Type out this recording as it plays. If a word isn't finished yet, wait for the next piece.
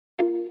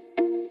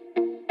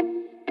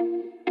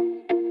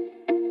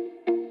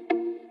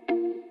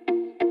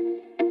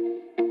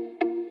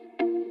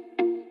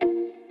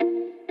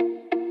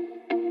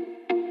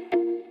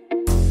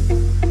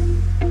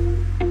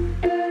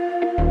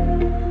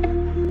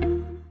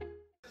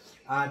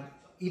At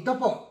ito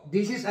po,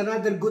 this is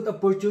another good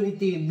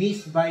opportunity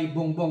missed by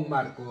Bongbong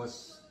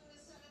Marcos.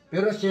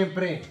 Pero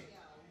siyempre,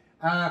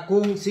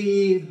 kung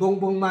si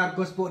Bongbong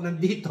Marcos po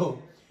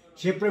nandito,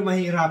 siyempre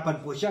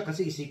mahirapan po siya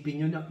kasi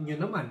isipin nyo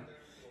naman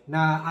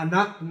na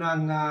anak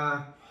ng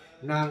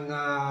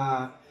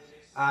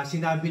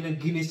sinabi ng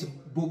Guinness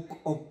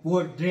Book of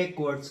World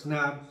Records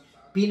na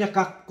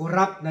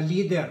pinaka-corrupt na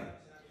leader,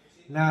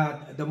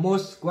 na the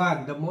most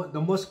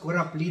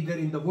corrupt leader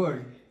in the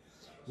world,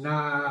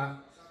 na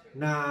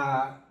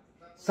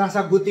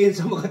sasagutin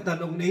sa mga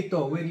tanong na ito,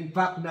 when in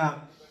fact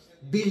na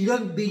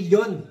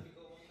bilyon-bilyon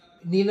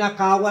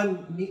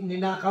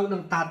ninakaw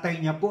ng tatay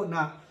niya po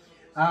na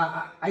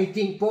I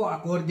think po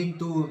according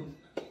to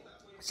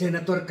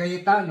Senator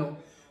Cayetano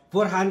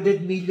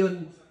 400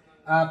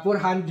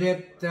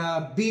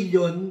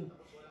 billion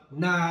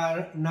na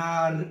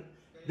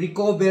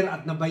recover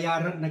at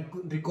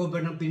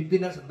nag-recover ng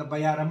Pilipinas at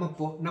nabayaran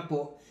na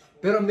po,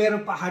 pero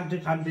meron pa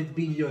 100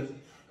 billion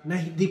na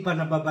hindi pa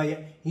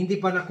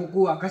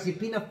nakukuha kasi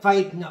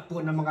pina-fight nga po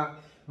ng mga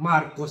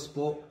Marcos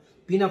po.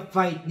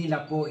 Pina-fight nila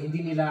po,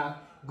 hindi nila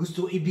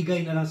gusto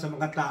ibigay na lang sa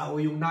mga tao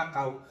yung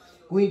nakaw.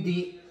 Kung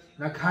hindi,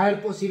 nag-hire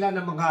po sila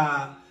ng mga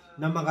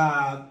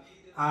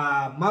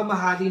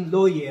mamahaling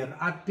lawyer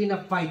at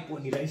pina-fight po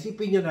nila.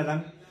 Isipin nyo na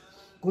lang,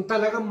 kung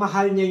talagang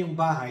mahal niya yung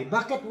bahay,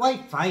 bakit why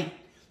fight?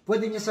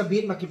 Pwede niya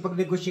sabihin,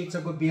 makipag-negotiate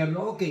sa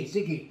gobyerno, okay,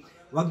 sige,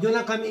 wag nyo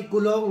lang kami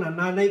ikulong na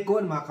nanay ko,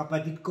 mga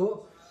kapatid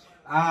ko,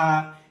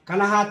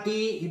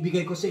 kalahati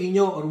ibigay ko sa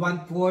inyo or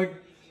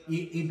 1/4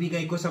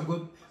 ibigay ko sa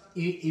pwede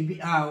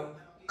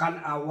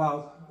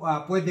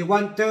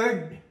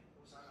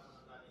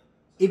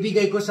 1/3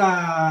 ibigay ko sa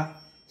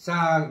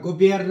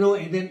gobyerno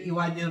and then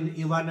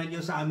iwanan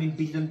nyo sa amin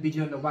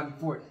bilyon na 1/4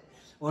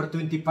 or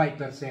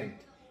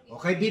 25%.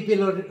 Okay, BP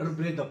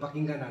Robredo,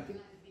 pakinggan natin.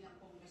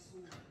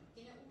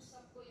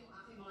 Kinausap ko yung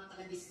aking mga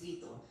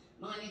taga-distrito,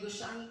 mga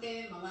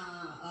negosyante,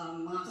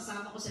 mga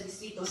kasama ko sa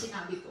distrito,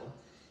 sinabi ko,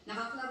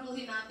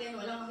 nakaklaruhin natin,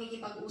 walang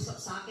makikipag-usap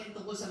sa akin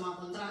tungkol sa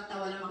mga kontrata,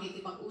 walang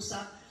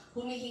makikipag-usap,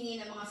 humihingi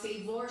ng mga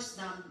favors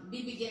na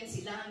bibigyan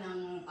sila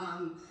ng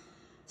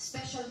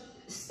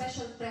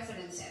special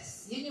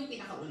preferences. Yun yung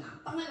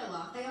pinakauna.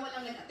 Pangalawa, kaya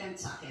walang nag-attempt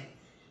sa akin.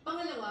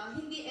 Pangalawa,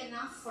 hindi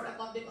enough for a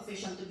public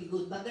official to be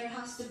good, but there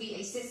has to be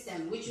a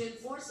system which will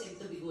force him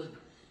to be good.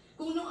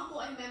 Kung nung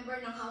ako ay member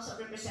ng House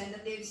of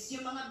Representatives,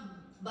 yung mga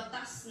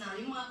batas na,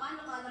 yung mga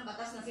panukalang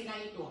batas na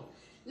final ko,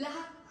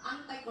 lahat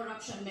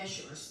anti-corruption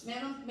measures.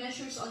 Meron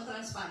measures on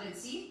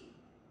transparency,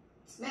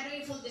 meron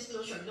yung full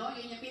disclosure law,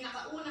 yun yung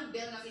pinakaunang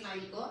bill na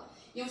final ko,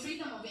 yung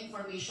freedom of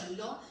information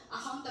law,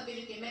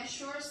 accountability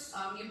measures,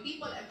 yung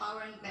people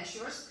empowerment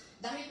measures,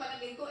 dahil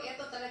palagay ko,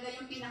 ito talaga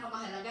yung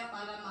pinakamahalaga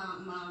para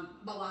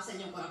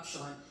mabawasan yung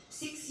corruption.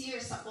 6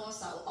 years ako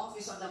sa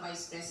Office of the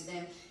Vice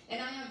President,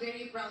 and I am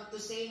very proud to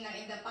say na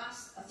in the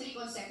past 3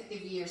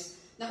 consecutive years,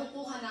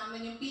 nakukuha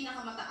namin yung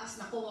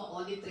pinakamataas na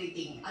COA audit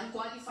rating.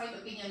 Unqualified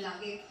opinion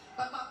lagi,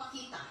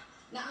 pagpapakita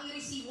na ang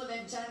resibo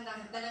na dyan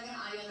na talagang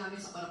ayaw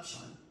namin sa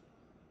korupsyon.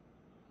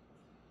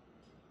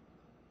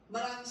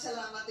 Maraming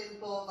salamat din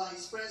po,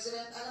 Vice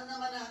President. Alam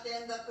naman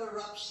natin that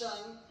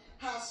corruption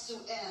has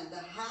to end.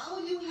 How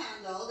you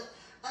handled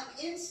an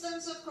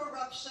instance of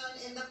corruption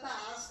in the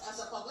past as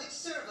a public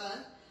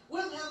servant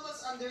will help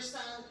us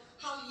understand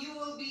how you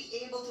will be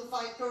able to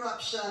fight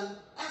corruption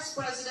as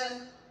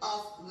President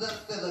of the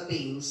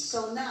Philippines.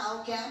 So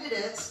now,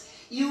 candidates,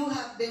 you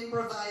have been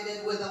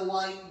provided with a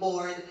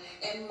whiteboard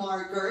and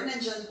marker.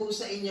 Nandyan po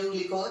sa inyong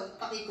likod.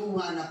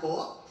 Pakikuha na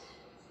po.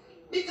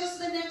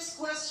 Because the next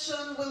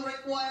question will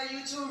require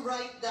you to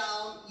write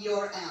down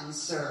your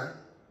answer.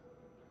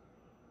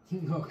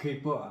 Okay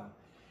po.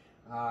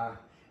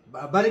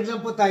 Balik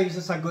lang po tayo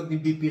sa sagot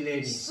ni BP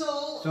Lenny.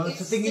 So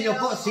sa tingin niyo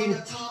po,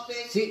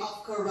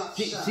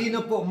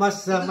 sino po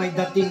mas may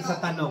dating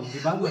sa tanong, di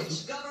ba?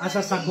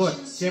 Sa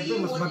sagot. Siyempre,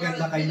 mas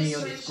maganda kay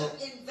Mayor Isko.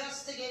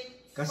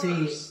 Kasi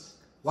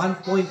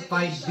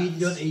 1.5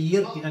 billion a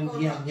year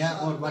tinanggihan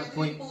niya or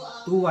 1.2,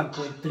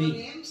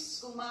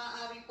 1.3. Kung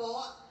maaari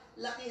po,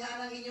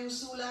 lakihan ang inyong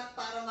sulat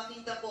para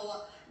makita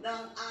po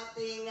ng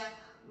ating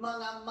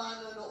mga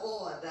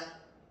manonood.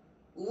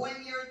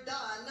 When you're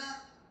done,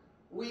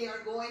 we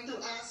are going to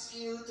ask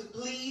you to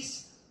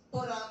please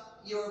put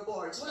up your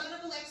boards. Wala na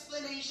pong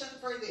explanation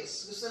for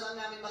this. Gusto lang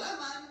namin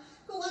malaman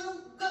kung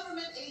anong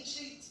government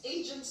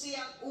agency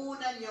ang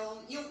una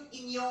nyong, yung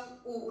inyong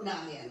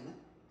uunahin.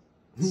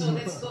 So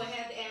let's go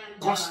ahead and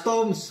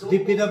Customs,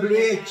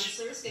 DPWH,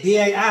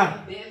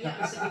 BIR.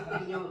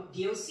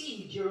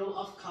 DOC, Bureau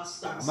of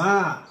Customs.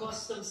 Tama.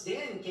 Customs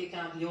din kay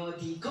Cardio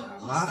Dico.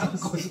 Tama,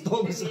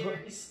 Customs.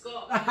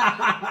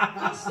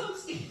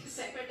 Customs kay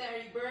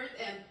Secretary Bert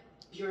and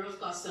Bureau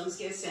of Customs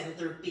kay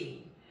Senator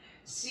Ping.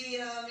 Si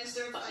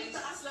Mr.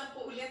 Pakitaas lang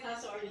po ulit ha,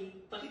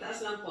 sorry.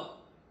 Pakitaas lang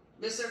po.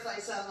 Mr.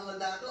 Faisal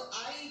Mandato,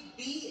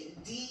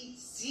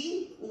 IBDC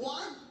 1.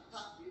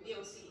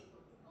 DOC.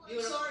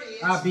 Sorry,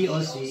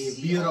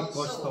 BOC, Bureau of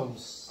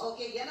Customs.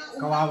 Okay, yan ang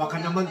kawawa ka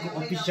naman kung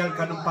official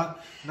ka ng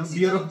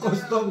Bureau of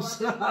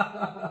Customs.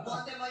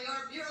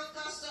 Montemayor, Bureau of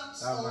Customs,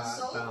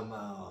 also.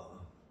 Tama.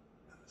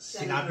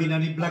 Sinabi na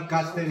ni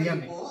Blackcaster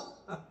yan eh.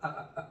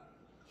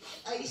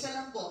 Ay, isa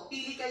lang po.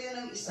 Pili kayo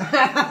ng isa.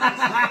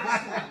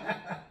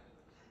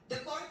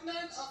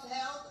 Department of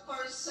Health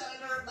for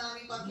Senator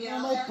Manny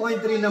Pacquiao. May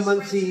point rin naman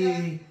si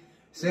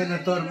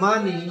Senator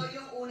Manny.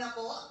 Yung una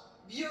po,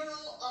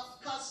 Bureau of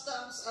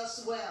Customs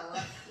as well.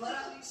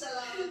 Maraming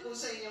salamat po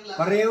sa inyong lahat.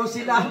 Pareho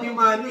sila ni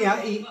Manny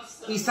ha.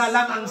 Isa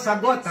lang ang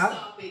sagot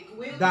ha.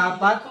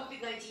 Dapat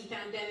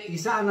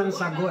isa ang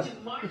sagot.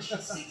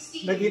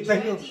 Nakita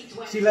nyo,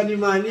 sila ni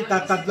Manny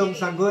tatatlong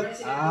sagot.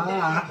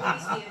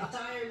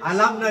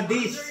 Alam na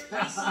this.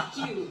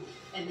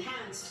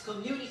 Enhanced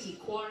community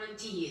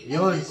quarantine.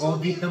 Yun,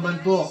 COVID naman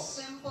po.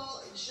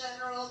 Simple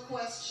general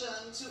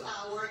question to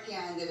our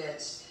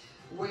candidates.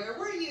 Where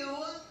were you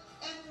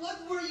and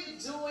what were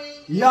you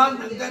doing Yan,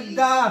 in ang the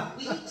ganda.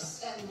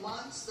 weeks and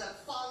months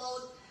that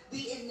followed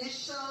the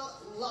initial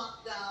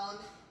lockdown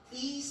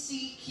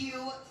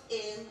ECQ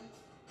in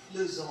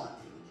Luzon?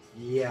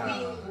 Yeah.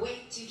 We'll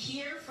wait to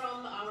hear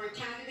from our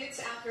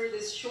candidates after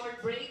this short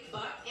break,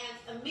 but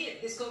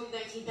amid this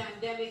COVID-19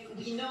 pandemic,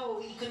 we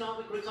know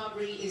economic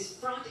recovery is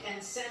front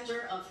and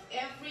center of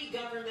every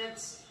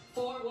government's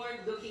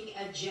forward-looking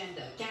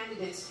agenda.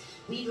 Candidates,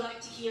 we'd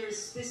like to hear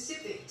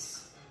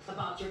specifics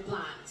about your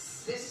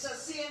plans. This is a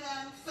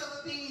CNN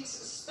Philippines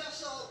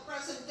special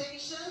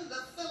presentation, the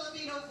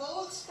Filipino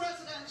Votes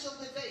Presidential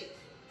Debate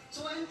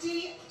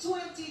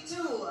 2022.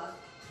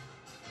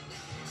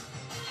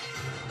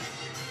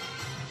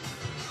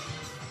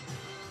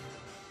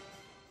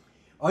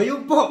 O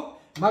yun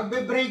po,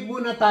 magbe-break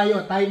muna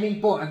tayo.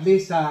 Timing po, at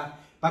least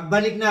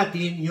pagbalik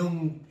natin,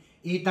 yung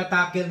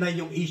itatackle na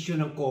yung issue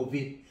ng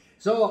COVID.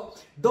 So,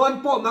 doon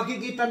po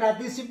makikita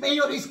natin si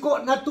Mayor Isko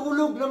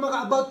natulog na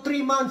mga about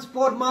 3 months,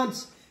 4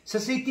 months sa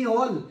City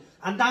Hall.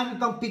 Ang dami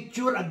pang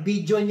picture at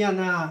video niya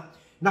na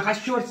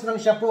naka-shorts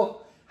lang siya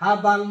po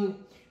habang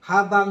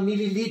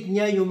nililit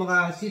niya yung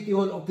mga City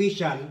Hall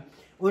official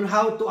on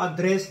how to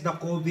address the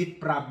COVID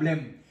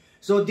problem.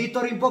 So, dito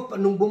rin po,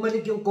 nung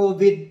bumalik yung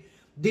COVID,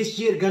 this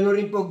year, gano'n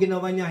rin po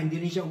ginawa niya. Hindi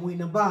rin siya umuwi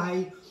ng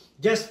bahay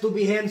just to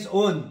be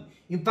hands-on.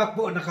 In fact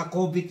po,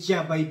 naka-COVID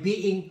siya by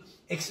being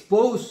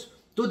exposed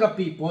to the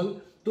people,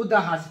 to the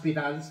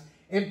hospitals,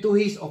 and to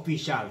his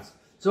officials.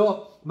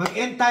 So,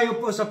 mag-end tayo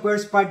po sa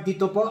first part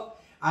dito po.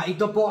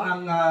 Ito po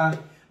ang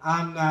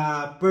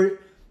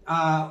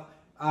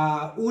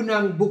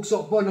unang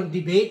bukso po ng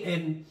debate,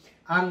 and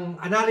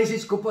ang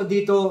analysis ko po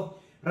dito,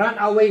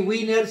 runaway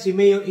winner si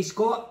Mayor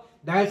Isko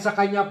dahil sa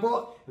kanya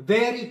po,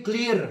 very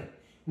clear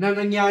na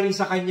nangyari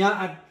sa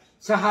kanya at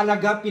sa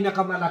halaga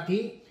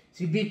pinakamalaki.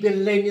 Si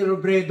BP Lenny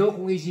Robredo,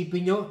 kung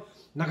isipin nyo,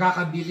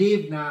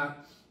 nakakabilib na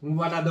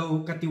wala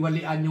daw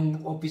katiwalian yung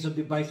Office of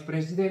the Vice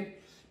President.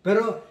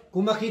 Pero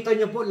kung makita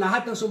nyo po,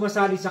 lahat ng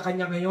sumasali sa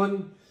kanya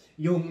ngayon,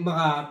 yung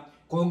mga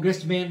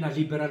congressmen na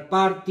Liberal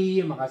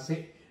Party,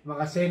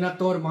 mga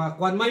senator, mga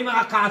kwan, may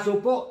mga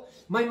kaso po.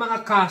 May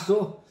mga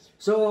kaso.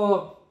 So,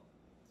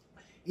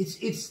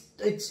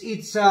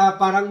 it's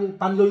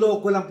parang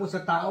panluloko lang po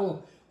sa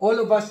tao. All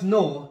of us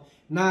know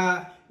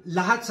na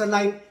lahat sa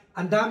line,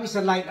 ang dami sa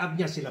line-up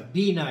niya, sila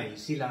Binay,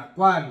 sila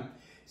Kwan,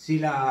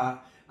 sila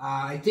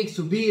I think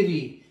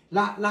Subiri,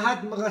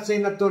 lahat mga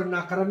senator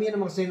na, karamihan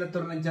ng mga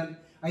senator nandyan,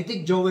 I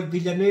think Joel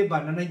Villanueva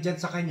na nandyan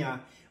sa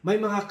kanya,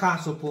 may mga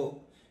kaso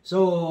po.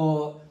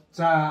 So,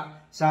 sa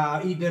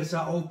either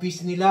sa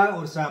office nila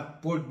or sa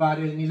port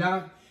barrel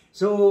nila.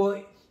 So,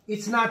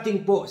 it's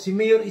nothing po. Si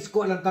Mayor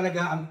Isko lang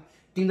talaga ang,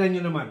 tingnan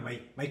nyo naman,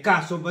 may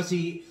kaso ba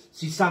si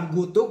Sam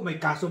Guto, may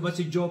kaso ba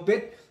si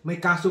Jopet,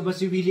 may kaso ba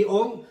si Willie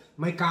Ong,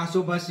 may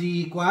kaso ba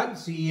si Kwan,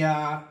 si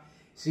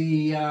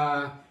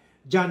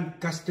John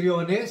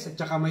Castriones, at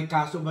saka may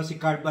kaso ba si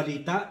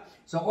Carbalita.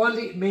 So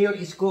only Mayor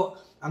Isko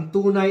ang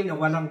tunay na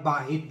walang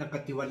bahid na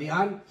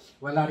katiwalian,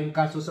 wala rin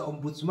kaso sa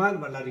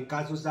Ombudsman, wala rin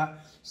kaso sa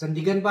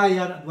Sandigan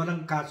Bayan, at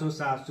walang kaso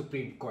sa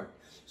Supreme Court.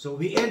 So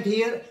we end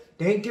here.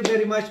 Thank you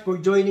very much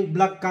for joining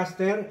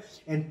Blackcaster,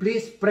 and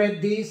please spread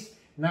this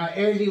na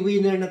early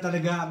winner na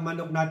talaga ang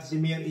manok natin si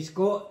Mayor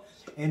Isko.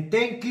 And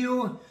thank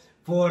you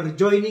for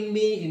joining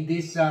me in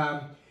this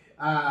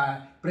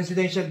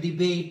presidential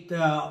debate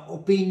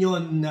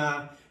opinion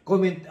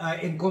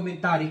and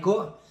commentary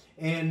ko.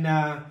 And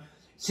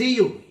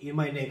see you in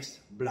my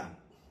next vlog.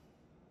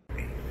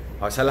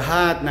 Sa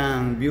lahat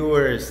ng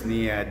viewers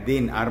ni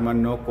Dean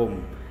Arman Nocum,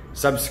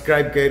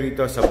 subscribe kayo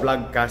rito sa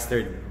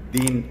Blackcaster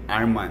Dean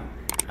Arman.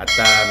 At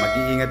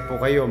mag-iingat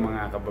po kayo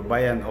mga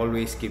kababayan.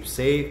 Always keep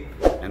safe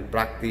and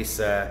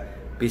practice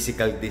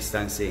physical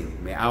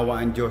distancing. May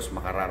awa ang Diyos,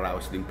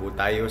 makararaos din po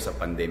tayo sa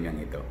pandemyang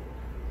ito.